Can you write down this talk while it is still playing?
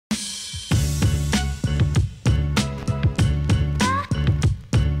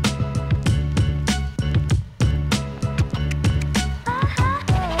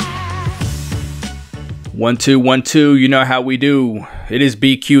1 2 1 2, you know how we do. It is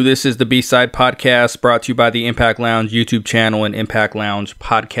BQ. This is the B-Side Podcast, brought to you by the Impact Lounge YouTube channel and Impact Lounge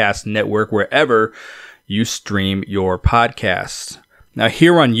Podcast Network, wherever you stream your podcasts. Now,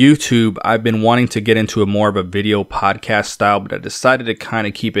 here on YouTube, I've been wanting to get into more of a video podcast style, but I decided to kind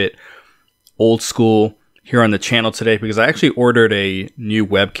of keep it old school here on the channel today because I actually ordered a new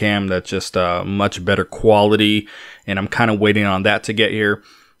webcam that's just much better quality, and I'm kind of waiting on that to get here.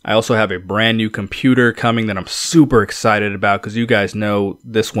 I also have a brand new computer coming that I'm super excited about because you guys know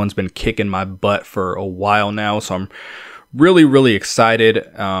this one's been kicking my butt for a while now. So I'm really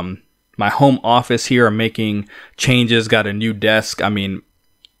excited. My home office here, I'm making changes, got a new desk. I mean,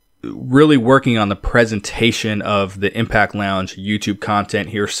 really working on the presentation of the Impact Lounge YouTube content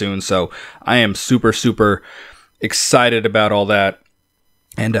here soon. So I am super excited about all that.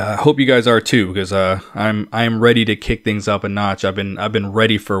 And I hope you guys are too, because I am ready to kick things up a notch. I've been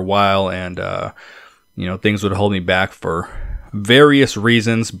ready for a while, and you know, things would hold me back for various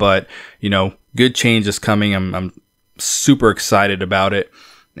reasons, but you know, good change is coming. I'm super excited about it,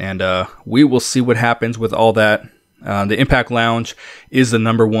 and we will see what happens with all that. The Impact Lounge is the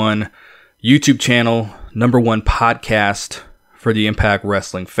 #1 YouTube channel, #1 podcast for the Impact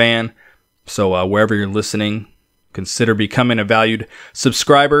Wrestling fan. So wherever you're listening, consider becoming a valued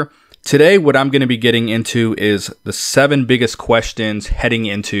subscriber. Today, what I'm going to be getting into is the 7 biggest questions heading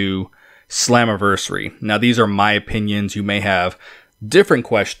into Slammiversary. Now, these are my opinions. You may have different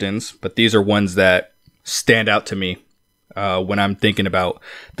questions, but these are ones that stand out to me when I'm thinking about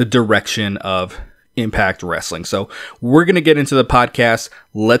the direction of Impact Wrestling. So we're going to get into the podcast.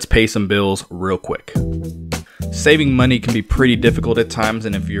 Let's pay some bills real quick. Saving money can be pretty difficult at times,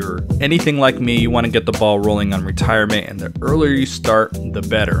 and if you're anything like me, you want to get the ball rolling on retirement, and the earlier you start, the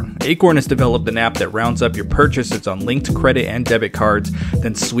better. Acorn has developed an app that rounds up your purchases on linked credit and debit cards,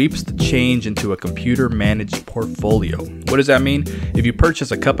 then sweeps the change into a computer-managed portfolio. What does that mean? If you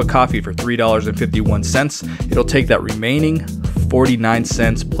purchase a cup of coffee for $3.51, it'll take that remaining 49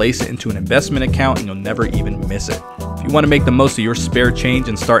 cents, place it into an investment account, and you'll never even miss it. If you want to make the most of your spare change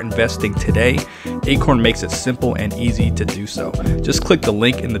and start investing today, Acorn makes it simple and easy to do so. Just click the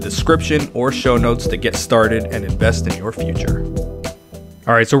link in the description or show notes to get started and invest in your future.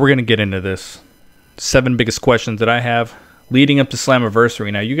 All right, so we're going to get into this. 7 biggest questions that I have leading up to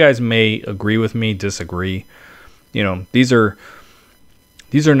Slammiversary. Now, you guys may agree with me, disagree. You know, these are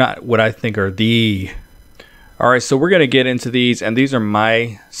not what I think are the... All right, so we're going to get into these, and these are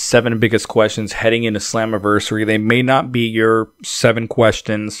my 7 biggest questions heading into Slammiversary. They may not be your 7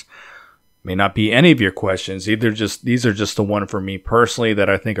 questions, may not be any of your questions. These are just the one for me personally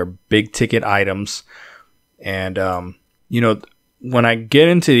that I think are big ticket items. And, you know, when I get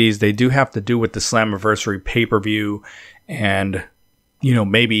into these, they do have to do with the Slammiversary pay-per-view and, you know,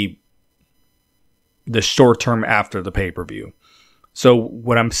 maybe the short term after the pay-per-view. So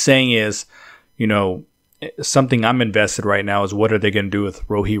what I'm saying is, you know, something I'm invested right now is what are they going to do with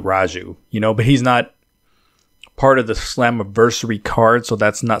Rohit Raju? You know, but he's not part of the Slammiversary card, so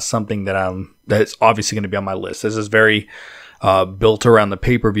that's not something that's obviously going to be on my list. This is very built around the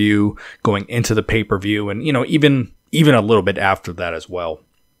pay-per-view, going into the pay-per-view, and you know, even a little bit after that as well.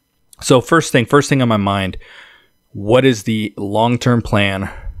 So first thing on my mind, what is the long-term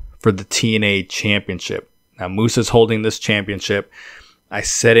plan for the TNA Championship? Now, Moose is holding this championship. I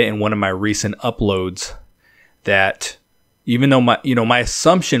said it in one of my recent uploads that even though my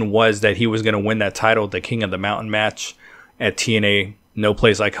assumption was that he was going to win that title, the King of the Mountain match at TNA No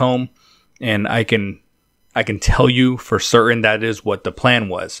Place Like Home, and I can tell you for certain that is what the plan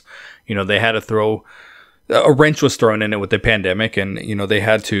was. You know, they had to throw a wrench was thrown in it with the pandemic, and you know, they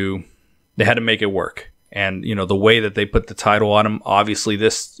had to make it work. And you know, the way that they put the title on him, obviously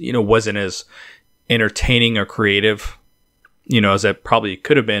this, you know, wasn't as entertaining or creative, you know, as it probably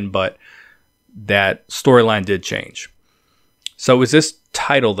could have been, but that storyline did change. So is this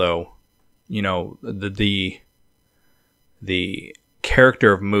title, though, you know, the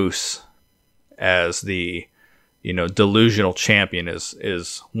character of Moose as the, you know, delusional champion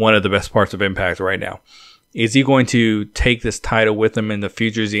is one of the best parts of Impact right now. Is he going to take this title with him in the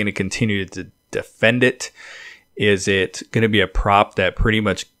future? Is he going to continue to defend it? Is it going to be a prop that pretty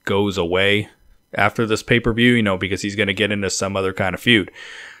much goes away after this pay-per-view, you know, because he's going to get into some other kind of feud?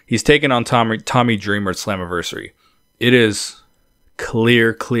 He's taken on Tommy Dreamer at Slammiversary. It is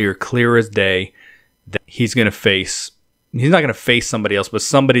clear as day that he's not going to face somebody else, but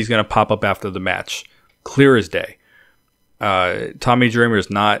somebody's going to pop up after the match. Clear as day. Tommy Dreamer is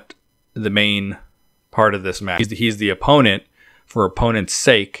not the main part of this match. He's the opponent for opponent's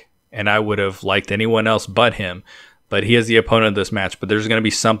sake, and I would have liked anyone else but him, but he is the opponent of this match. But there's going to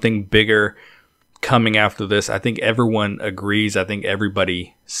be something bigger coming after this. I think everyone agrees. I think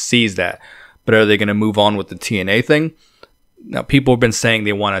everybody sees that. But are they going to move on with the TNA thing? Now, people have been saying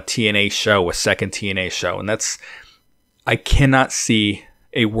they want a TNA show, a second TNA show. And I cannot see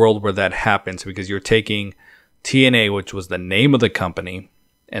a world where that happens, because you're taking TNA, which was the name of the company,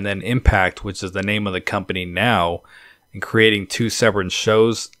 and then Impact, which is the name of the company now, and creating two separate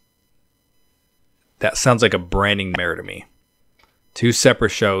shows. That sounds like a branding nightmare to me. Two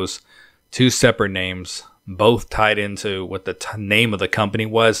separate shows, two separate names, both tied into what the name of the company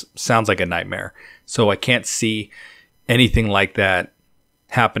was. Sounds like a nightmare. So I can't see anything like that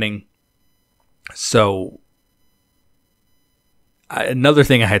happening. So another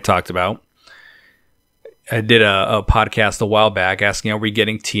thing I had talked about, I did a podcast a while back asking, are we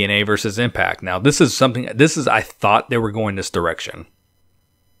getting TNA versus Impact? Now, I thought they were going this direction.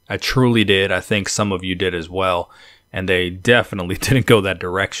 I truly did. I think some of you did as well. And they definitely didn't go that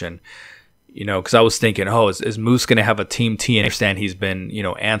direction. Because I was thinking, is Moose going to have a team TNA? I understand he's been,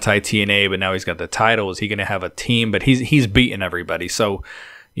 anti-TNA, but now he's got the title. Is he going to have a team? But he's beaten everybody. So,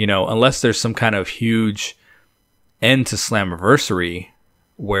 unless there's some kind of huge end to Slammiversary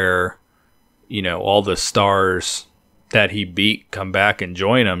where, all the stars that he beat come back and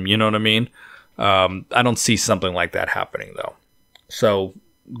join him, you know what I mean? I don't see something like that happening, though. So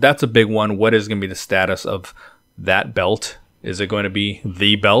that's a big one. What is going to be the status of that belt? Is it going to be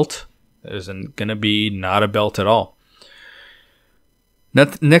the belt? Isn't going to be not a belt at all.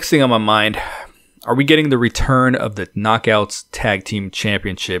 Next thing on my mind, are we getting the return of the Knockouts Tag Team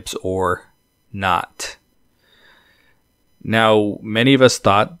Championships or not? Now, many of us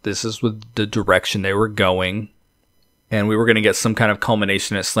thought this is with the direction they were going, and we were going to get some kind of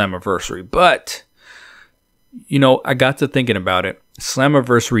culmination at Slammiversary. But, I got to thinking about it.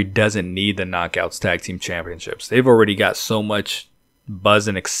 Slammiversary doesn't need the Knockouts Tag Team Championships. They've already got so much buzz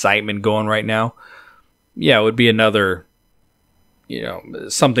and excitement going right now. Yeah, it would be another,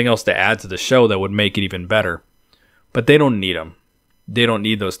 something else to add to the show that would make it even better. But they don't need them. They don't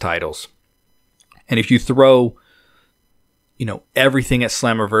need those titles. And if you throw, everything at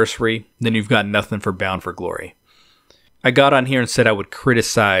Slammiversary, then you've got nothing for Bound for Glory. I got on here and said I would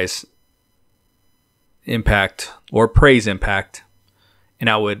criticize Impact or praise Impact, and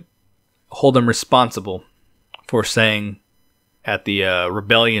I would hold them responsible for saying at the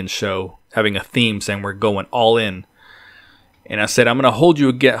Rebellion show, having a theme saying we're going all in. And I said, I'm going to hold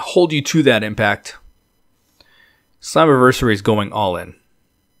you to that, Impact. Slammiversary is going all in.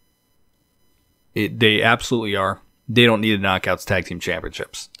 They absolutely are. They don't need the Knockouts Tag Team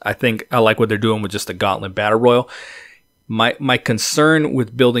Championships. I think I like what they're doing with just the Gauntlet Battle Royal. My concern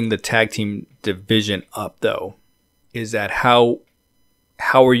with building the tag team division up, though, is that how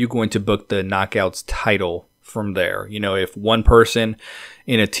are you going to book the Knockouts title from there? If one person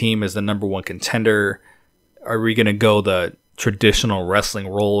in a team is the number one contender, are we going to go the traditional wrestling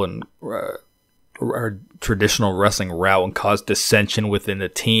role and or traditional wrestling route and cause dissension within the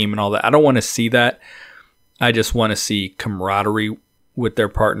team and all that? I don't want to see that. I just want to see camaraderie with their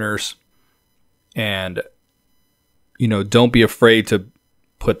partners, and don't be afraid to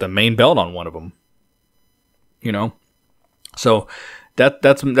put the main belt on one of them. So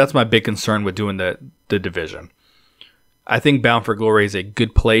that's my big concern with doing the division. I think Bound for Glory is a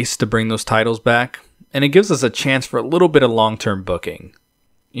good place to bring those titles back, and it gives us a chance for a little bit of long-term booking.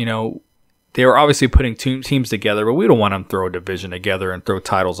 They were obviously putting teams together, but we don't want them to throw a division together and throw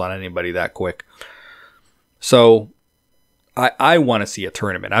titles on anybody that quick. So I want to see a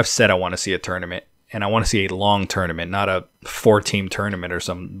tournament. I've said I want to see a tournament, and I want to see a long tournament, not a 4-team tournament or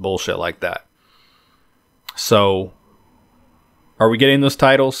some bullshit like that. So are we getting those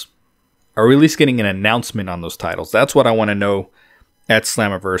titles? Are we at least getting an announcement on those titles? That's what I want to know at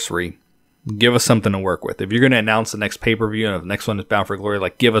Slammiversary. Give us something to work with. If you're going to announce the next pay-per-view and the next one is Bound for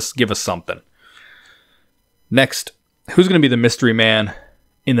Glory, give us something. Next, who's going to be the mystery man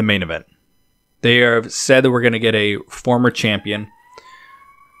in the main event? They have said that we're going to get a former champion.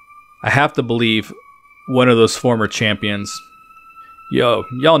 I have to believe one of those former champions.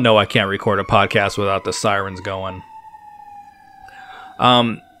 Y'all know I can't record a podcast without the sirens going.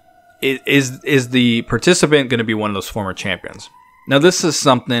 Is the participant going to be one of those former champions? Now, this is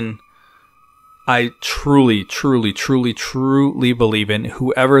something I truly believe in.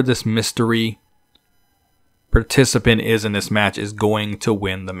 Whoever this mystery participant is in this match is going to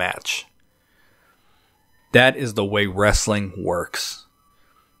win the match. That is the way wrestling works.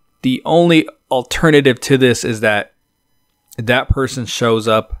 The only alternative to this is that person shows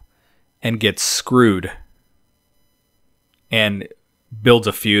up and gets screwed and builds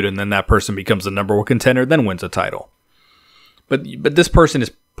a feud, and then that person becomes the number one contender, then wins a title. But this person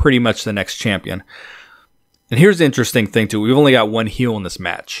is pretty much the next champion. And here's the interesting thing too. We've only got one heel in this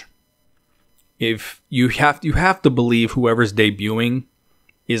match. If you have to believe whoever's debuting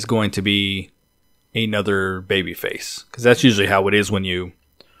is going to be another babyface, because that's usually how it is when you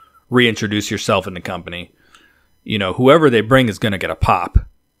reintroduce yourself in the company. You know, whoever they bring is going to get a pop.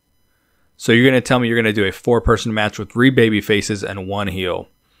 So you're going to tell me you're going to do a 4-person match with 3 babyfaces and 1 heel.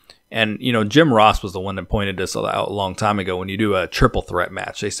 And, you know, Jim Ross was the one that pointed this out a long time ago. When you do a triple threat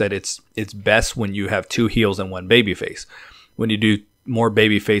match, they said it's best when you have 2 heels and 1 babyface. When you do more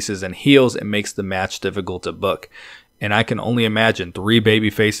babyfaces and heels, it makes the match difficult to book. And I can only imagine 3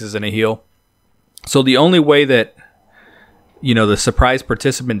 babyfaces and a heel. So the only way that, you know, the surprise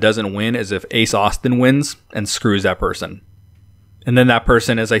participant doesn't win is if Ace Austin wins and screws that person. And then that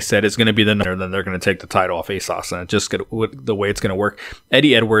person, as I said, is going to be the winner. Then they're going to take the title off Ace Austin. It's just the way it's going to work.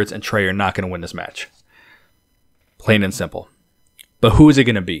 Eddie Edwards and Trey are not going to win this match. Plain and simple. But who is it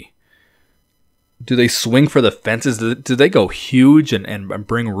going to be? Do they swing for the fences? Do they go huge and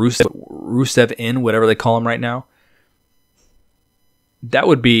bring Rusev in, whatever they call him right now? That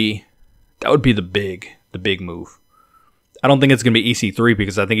would be the big move. I don't think it's going to be EC3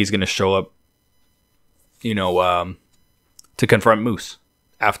 because I think he's going to show up, you know, to confront Moose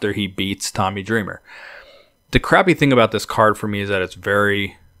after he beats Tommy Dreamer. The crappy thing about this card for me is that it's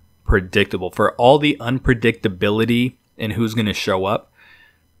very predictable. For all the unpredictability in who's going to show up,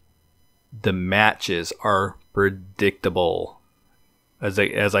 the matches are predictable. As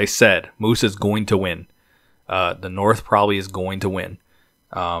I said, Moose is going to win. The North probably is going to win.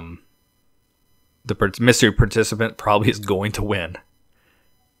 The mystery participant probably is going to win.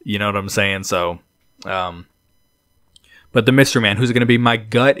 You know what I'm saying? So, but the mystery man, who's it going to be? My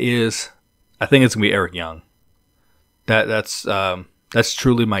gut is, I think it's going to be Eric Young. That's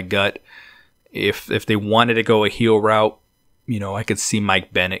truly my gut. If they wanted to go a heel route, you know, I could see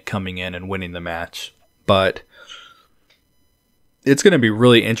Mike Bennett coming in and winning the match. But it's going to be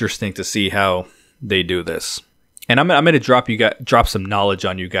really interesting to see how they do this. And I'm going to drop some knowledge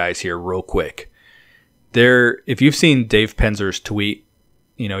on you guys here real quick. If you've seen Dave Penzer's tweet,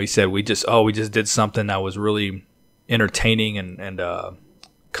 you know, he said we just did something that was really entertaining and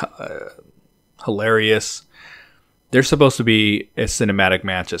hilarious. There's supposed to be a cinematic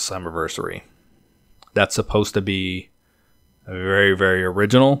match at Slammiversary. That's supposed to be very, very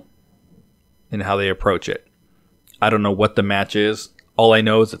original in how they approach it. I don't know what the match is. All I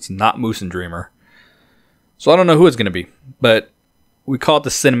know is it's not Moose and Dreamer. So I don't know who it's going to be. But we call it the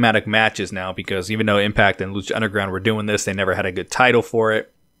cinematic matches now because even though Impact and Lucha Underground were doing this, they never had a good title for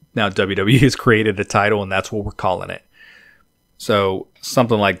it. Now WWE has created a title, and that's what we're calling it. So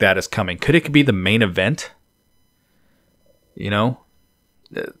something like that is coming. Could it be the main event? You know,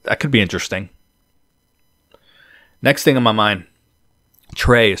 that could be interesting. Next thing on my mind,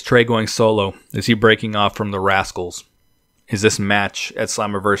 Trey. Is Trey going solo? Is he breaking off from the Rascals? Is this match at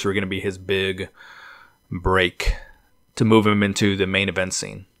Slammiversary going to be his big break to move him into the main event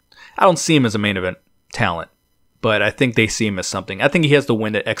scene? I don't see him as a main event talent, but I think they see him as something. I think he has to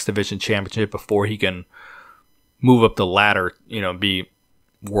win the X Division Championship before he can move up the ladder, you know, be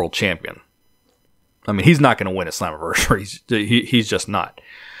world champion. I mean, he's not going to win at Slammiversary. He's just not.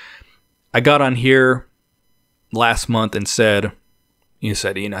 I got on here last month and said, I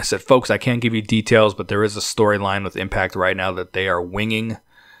said, folks, I can't give you details, but there is a storyline with Impact right now that they are winging.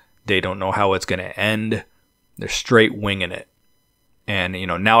 They don't know how it's going to end. They're straight winging it. And, you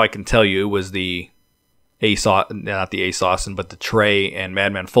know, now I can tell you it was the not the Ace Austin, but the Trey and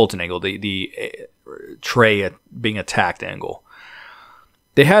Madman Fulton angle, the Trey being attacked angle.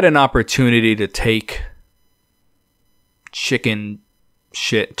 They had an opportunity to take chicken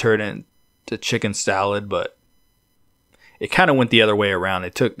shit, turn it into chicken salad, but it kind of went the other way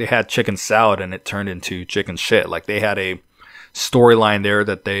around. They had chicken salad and it turned into chicken shit. Like they had a storyline there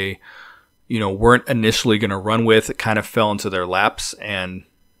that they, you know, weren't initially going to run with. It kind of fell into their laps, and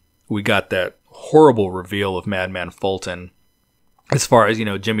we got that horrible reveal of Madman Fulton. As far as, you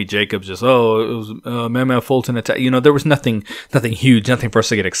know, Jimmy Jacobs just, it was Madman Fulton attack. You know, there was nothing huge, nothing for us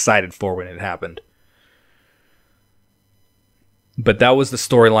to get excited for when it happened. But that was the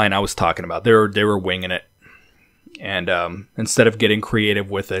storyline I was talking about. They were winging it. And instead of getting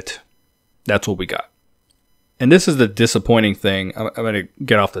creative with it, that's what we got. And this is the disappointing thing. I'm going to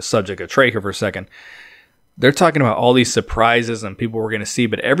get off the subject of Trey here for a second. They're talking about all these surprises and people we're going to see,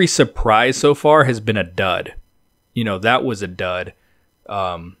 but every surprise so far has been a dud. You know, that was a dud.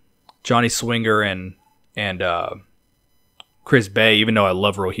 Johnny Swinger and Chris Bay, even though I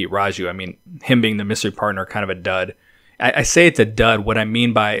love Rohit Raju, I mean, him being the mystery partner, kind of a dud. I say it's a dud. What I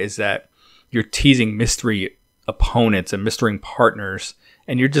mean by it is that you're teasing mystery opponents and mystery partners,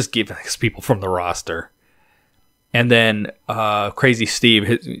 and you're just giving these people from the roster. And then Crazy Steve,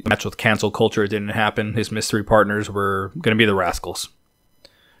 his match with cancel culture didn't happen. His mystery partners were going to be the Rascals.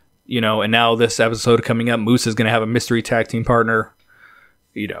 You know, and now this episode coming up, Moose is going to have a mystery tag team partner.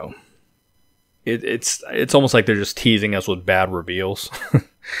 You know, it's almost like they're just teasing us with bad reveals.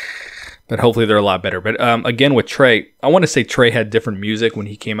 But hopefully they're a lot better. But again, with Trey, I want to say Trey had different music when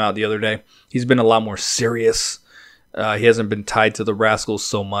he came out the other day. He's been a lot more serious. He hasn't been tied to the Rascals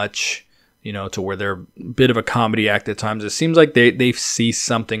so much, you know, to where they're a bit of a comedy act at times. It seems like they see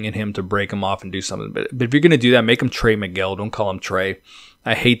something in him to break him off and do something. But if you're going to do that, make him Trey Miguel. Don't call him Trey.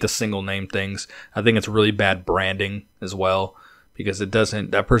 I hate the single name things. I think it's really bad branding as well, because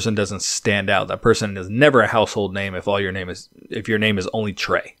that person doesn't stand out. That person is never a household name if your name is only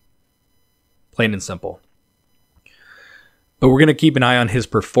Trey. Plain and simple. But we're going to keep an eye on his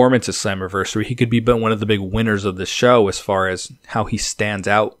performance at Slammiversary. He could be one of the big winners of the show as far as how he stands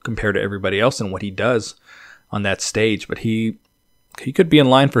out compared to everybody else and what he does on that stage. But he could be in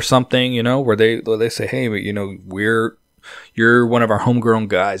line for something, you know, where they say, hey, but, you know, you're one of our homegrown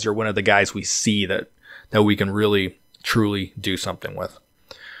guys. You're one of the guys we see that we can really, truly do something with.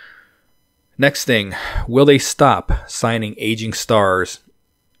 Next thing, will they stop signing aging stars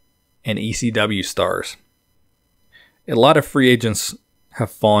and ECW stars? A lot of free agents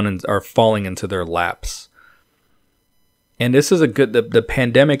have are falling into their laps. And this is the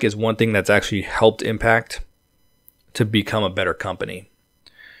pandemic is one thing that's actually helped Impact to become a better company.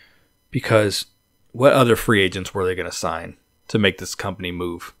 Because what other free agents were they going to sign to make this company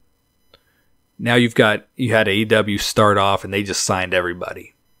move? Now you had AEW start off and they just signed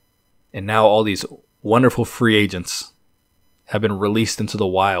everybody. And now all these wonderful free agents have been released into the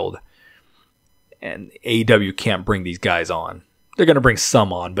wild. And AEW can't bring these guys on. They're going to bring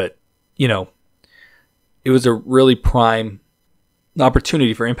some on, but, you know, it was a really prime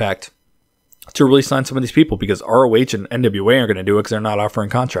opportunity for Impact to really sign some of these people, because ROH and NWA aren't going to do it because they're not offering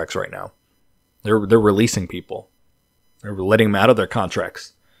contracts right now. They're releasing people. They're letting them out of their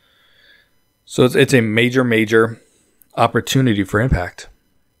contracts. So it's a major, major opportunity for Impact.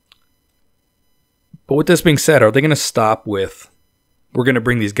 But with this being said, are they going to stop with, we're going to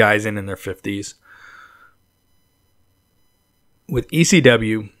bring these guys in their 50s? With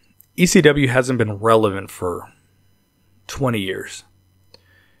ECW hasn't been relevant for 20 years.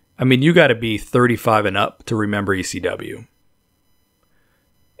 I mean, you got to be 35 and up to remember ECW.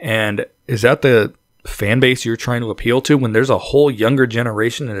 And is that the fan base you're trying to appeal to when there's a whole younger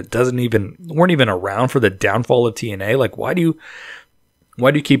generation and weren't even around for the downfall of TNA? Like, why do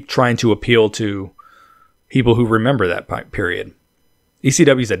you keep trying to appeal to people who remember that period?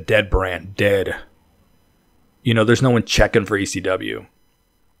 ECW is a dead brand, dead. You know, there's no one checking for ECW.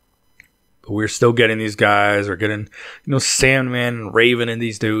 But we're still getting these guys. We're getting, you know, Sandman and Raven and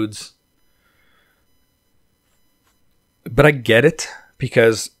these dudes. But I get it,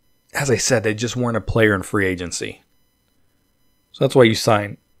 because, as I said, they just weren't a player in free agency. So that's why you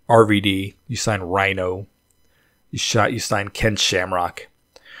sign RVD, you sign Rhino, you sign Ken Shamrock.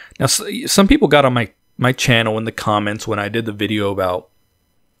 Now, some people got on my channel in the comments when I did the video about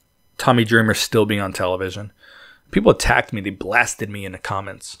Tommy Dreamer still being on television. People attacked me. They blasted me in the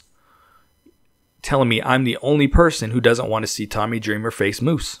comments, telling me I'm the only person who doesn't want to see Tommy Dreamer face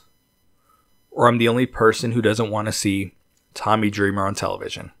Moose. Or I'm the only person who doesn't want to see Tommy Dreamer on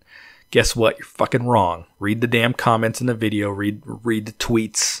television. Guess what? You're fucking wrong. Read the damn comments in the video. Read the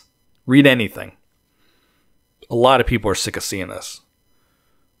tweets. Read anything. A lot of people are sick of seeing this.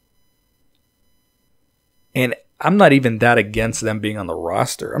 And I'm not even that against them being on the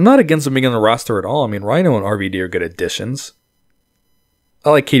roster. I'm not against them being on the roster at all. I mean, Rhino and RVD are good additions.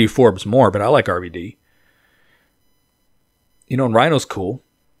 I like Katie Forbes more, but I like RVD. You know, and Rhino's cool.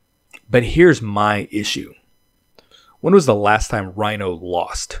 But here's my issue. When was the last time Rhino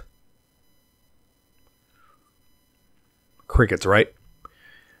lost? Crickets, right?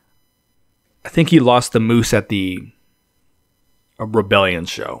 I think he lost the Moose at the Rebellion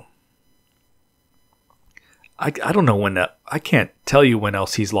show. I don't know when that. I can't tell you when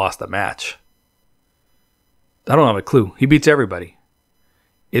else he's lost a match. I don't have a clue. He beats everybody.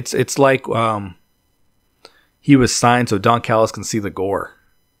 It's like he was signed so Don Callis can see the gore.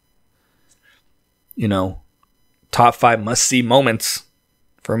 You know, top 5 must-see moments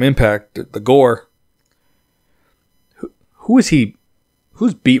from Impact. The gore. Who is he?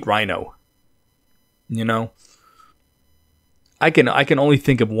 Who's beat Rhino? You know, I can only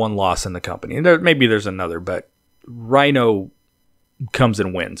think of one loss in the company. Maybe there's another, but Rhino comes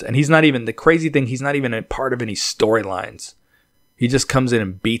and wins. And he's not even, the crazy thing, he's not even a part of any storylines. He just comes in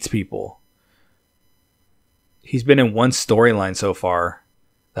and beats people. He's been in one storyline so far,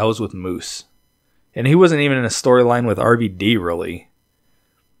 That was with Moose. And he wasn't even in a storyline with RVD, really.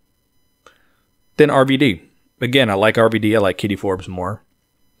 Then RVD. Again, I like RVD. I like Kitty Forbes more.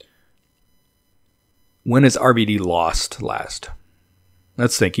 When has RVD lost last?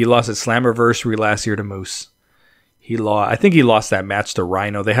 Let's think. He lost at Slammiversary last year to Moose. I think he lost that match to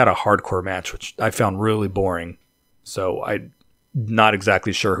Rhino. They had a hardcore match, which I found really boring. So I'm not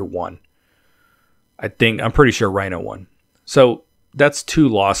exactly sure who won. I'm pretty sure Rhino won. So that's 2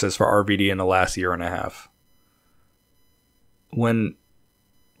 losses for RVD in the last year and a half. When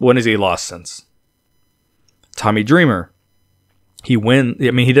has he lost since? Tommy Dreamer. He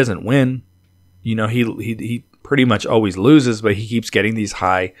doesn't win. He pretty much always loses, but he keeps getting these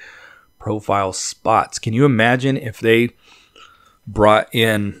high profile spots. Can you imagine if they brought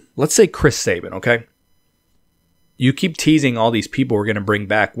in, let's say, Chris Sabin, okay? You keep teasing all these people we're going to bring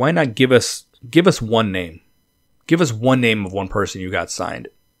back. Why not give us one name? Give us one name of one person you got signed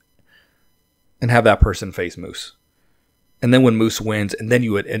and have that person face Moose. And then when Moose wins, and then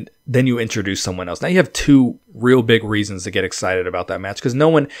you introduce someone else. Now you have 2 real big reasons to get excited about that match, because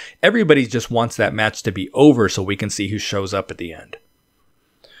everybody just wants that match to be over so we can see who shows up at the end.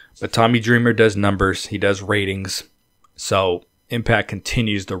 But Tommy Dreamer does numbers. He does ratings. So Impact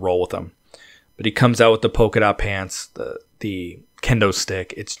continues to roll with him. But he comes out with the polka dot pants, the kendo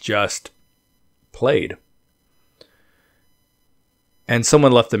stick. It's just played. And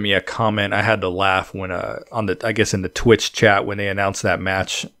someone left me a comment. I had to laugh when in the Twitch chat when they announced that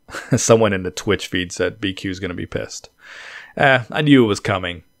match. Someone in the Twitch feed said BQ is going to be pissed. I knew it was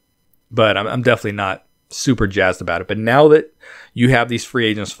coming, but I'm definitely not super jazzed about it. But now that you have these free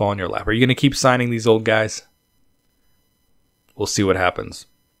agents fall in your lap, are you going to keep signing these old guys? We'll see what happens.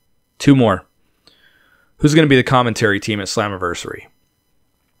 2 more. Who's going to be the commentary team at Slammiversary?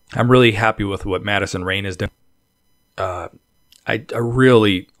 I'm really happy with what Madison Rayne is doing. I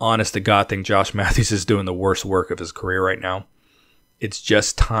really, honest to God, think Josh Matthews is doing the worst work of his career right now. It's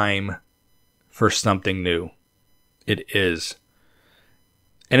just time for something new. It is.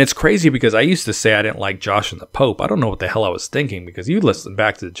 And it's crazy because I used to say I didn't like Josh and the Pope. I don't know what the hell I was thinking, because you listen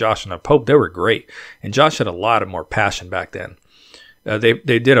back to Josh and the Pope, they were great. And Josh had a lot of more passion back then. They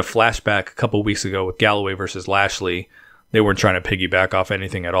did a flashback a couple weeks ago with Galloway versus Lashley. They weren't trying to piggyback off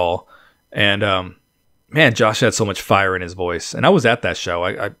anything at all. And man, Josh had so much fire in his voice. And I was at that show.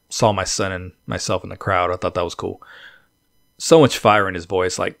 I saw my son and myself in the crowd. I thought that was cool. So much fire in his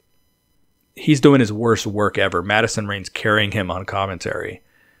voice. Like, he's doing his worst work ever. Madison Rayne's carrying him on commentary.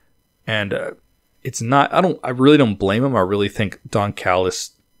 And it's not, I really don't blame him. I really think Don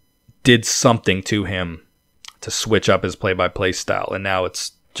Callis did something to him to switch up his play-by-play style. And now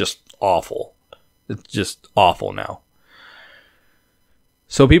it's just awful. It's just awful now.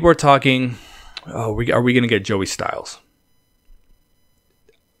 So people are talking, are we going to get Joey Styles?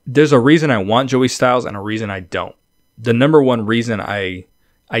 There's a reason I want Joey Styles and a reason I don't. The number one reason I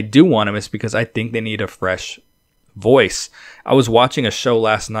do want him is because I think they need a fresh voice. I was watching a show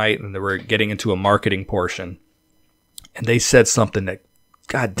last night and they were getting into a marketing portion. And they said something that,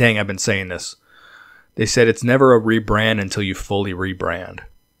 God dang, I've been saying this. They said it's never a rebrand until you fully rebrand.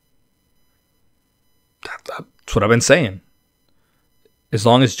 That's what I've been saying. As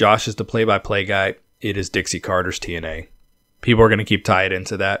long as Josh is the play-by-play guy, it is Dixie Carter's TNA. People are going to keep tied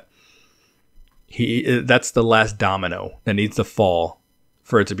into that. That's the last domino that needs to fall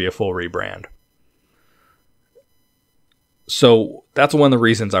for it to be a full rebrand. So that's one of the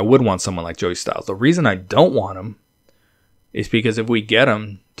reasons I would want someone like Joey Styles. The reason I don't want him is because if we get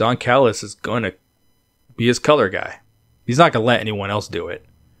him, Don Callis is going to be his color guy. He's not going to let anyone else do it.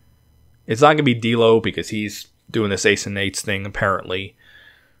 It's not going to be D'Lo because he's doing this Ace and Eights thing apparently.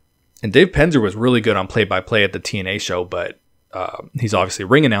 And Dave Penzer was really good on play-by-play at the TNA show, but he's obviously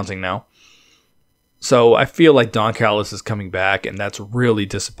ring announcing now. So I feel like Don Callis is coming back, and that's really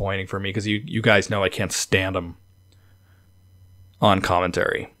disappointing for me because you guys know I can't stand him on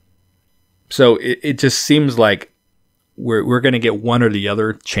commentary. So it just seems like we're going to get one or the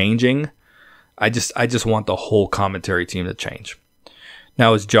other changing. I just want the whole commentary team to change.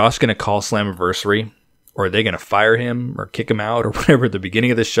 Now, is Josh going to call Slammiversary? Or are they going to fire him or kick him out or whatever at the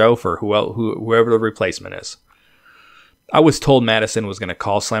beginning of the show for whoever the replacement is? I was told Madison was going to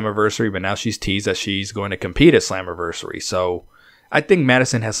call Slammiversary, but now she's teased that she's going to compete at Slammiversary. So I think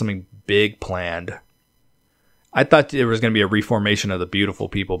Madison has something big planned. I thought there was going to be a reformation of the Beautiful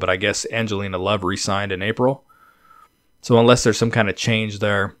People, but I guess Angelina Love re-signed in April. So unless there's some kind of change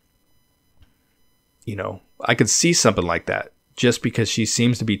there, I could see something like that just because she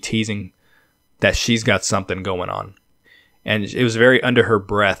seems to be teasing that she's got something going on. And it was very under her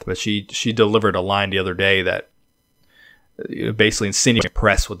breath, but she delivered a line the other day that basically insinuating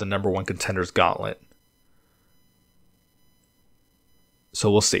press with the number one contenders gauntlet.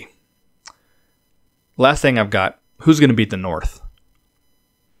 So we'll see. Last thing I've got, who's going to beat the North?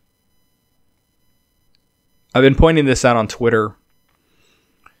 I've been pointing this out on Twitter,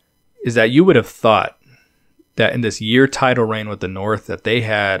 is that you would have thought that in this year title reign with the North that they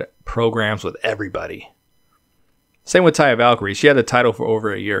had programs with everybody. Same with Taya Valkyrie. She had the title for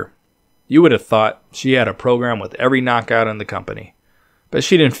over a year. You would have thought she had a program with every knockout in the company. But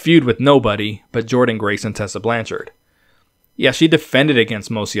she didn't feud with nobody but Jordan Grace and Tessa Blanchard. Yeah, she defended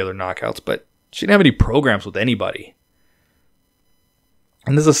against most of the other knockouts, but she didn't have any programs with anybody.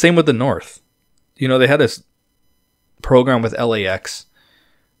 And it's the same with the North. You know, they had this program with LAX.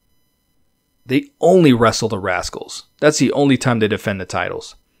 They only wrestle the Rascals. That's the only time they defend the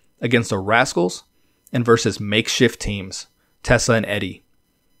titles. Against the Rascals and versus makeshift teams. Tessa and Eddie.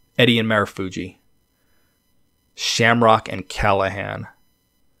 Eddie and Marufuji. Shamrock and Callahan.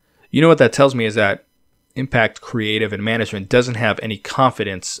 You know what that tells me is that Impact Creative and Management doesn't have any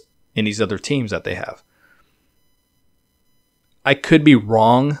confidence in these other teams that they have. I could be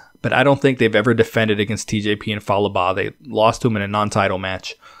wrong, but I don't think they've ever defended against TJP and Falaba. They lost to him in a non-title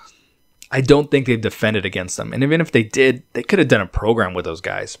match. I don't think they've defended against them. And even if they did, they could have done a program with those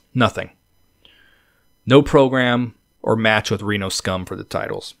guys. Nothing. No program or match with Reno Scum for the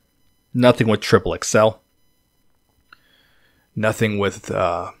titles. Nothing with Triple XL. Nothing with,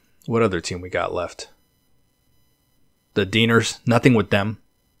 what other team we got left? The Deaners. Nothing with them.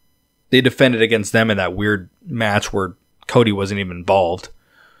 They defended against them in that weird match where Cody wasn't even involved.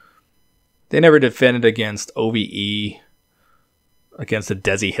 They never defended against OVE, against the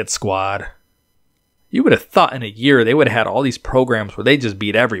Desi Hit Squad. You would have thought in a year they would have had all these programs where they just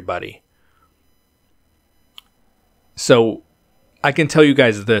beat everybody. So I can tell you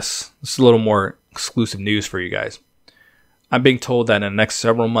guys this. This is a little more exclusive news for you guys. I'm being told that in the next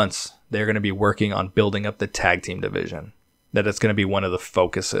several months, they're going to be working on building up the tag team division. That it's going to be one of the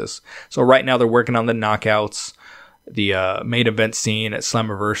focuses. So right now they're working on the knockouts. The main event scene at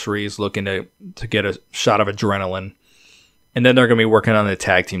Slammiversary is looking to get a shot of adrenaline. And then they're going to be working on the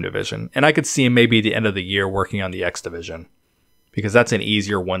tag team division. And I could see them maybe at the end of the year working on the X division. Because that's an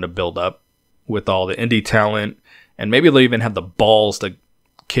easier one to build up with all the indie talent. And maybe they'll even have the balls to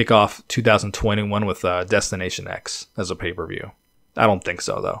kick off 2021 with Destination X as a pay-per-view. I don't think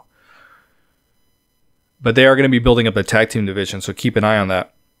so, though. But they are going to be building up the tag team division, so keep an eye on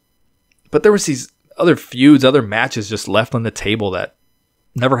that. But there was these other feuds, other matches just left on the table that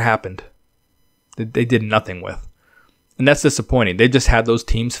never happened. They did nothing with. And that's disappointing. They just had those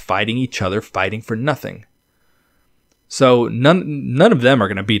teams fighting each other, fighting for nothing. So none of them are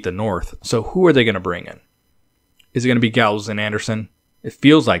going to beat the North. So who are they going to bring in? Is it going to be Gallows and Anderson? It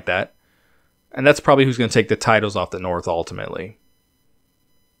feels like that. And that's probably who's going to take the titles off the North ultimately.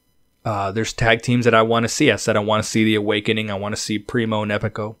 There's tag teams that I want to see. I said I want to see The Awakening. I want to see Primo and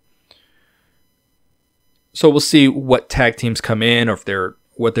Epico. So we'll see what tag teams come in or if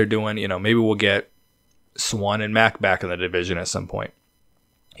what they're doing. You know, maybe we'll get Swan and Mac back in the division at some point.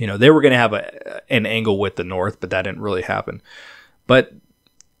 You know, they were going to have an angle with the North, but that didn't really happen. But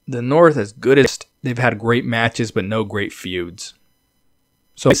the North, as good as they've had great matches, but no great feuds.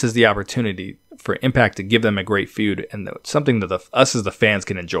 So this is the opportunity for Impact to give them a great feud and something that us as the fans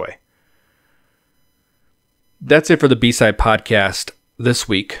can enjoy. That's it for the B-Side podcast this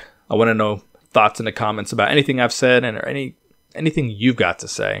week. I want to know thoughts in the comments about anything I've said and or anything you've got to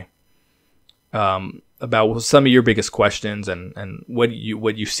say about some of your biggest questions and what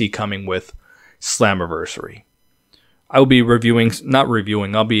you see coming with Slammiversary. I will be I'll be previewing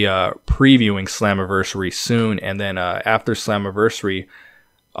Slammiversary soon, and then after Slammiversary,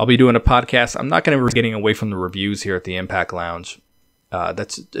 I'll be doing a podcast. I'm not going to be getting away from the reviews here at the Impact Lounge.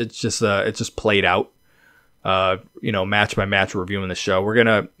 It's just played out. Match by match reviewing the show. We're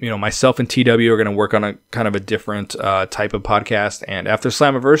gonna, myself and TW are gonna work on a kind of a different type of podcast. And after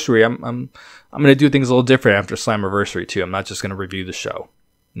Slammiversary, I'm gonna do things a little different after Slammiversary too. I'm not just gonna review the show,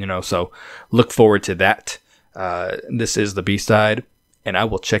 So look forward to that. This is the B-Side, and I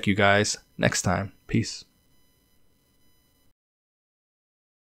will check you guys next time. Peace.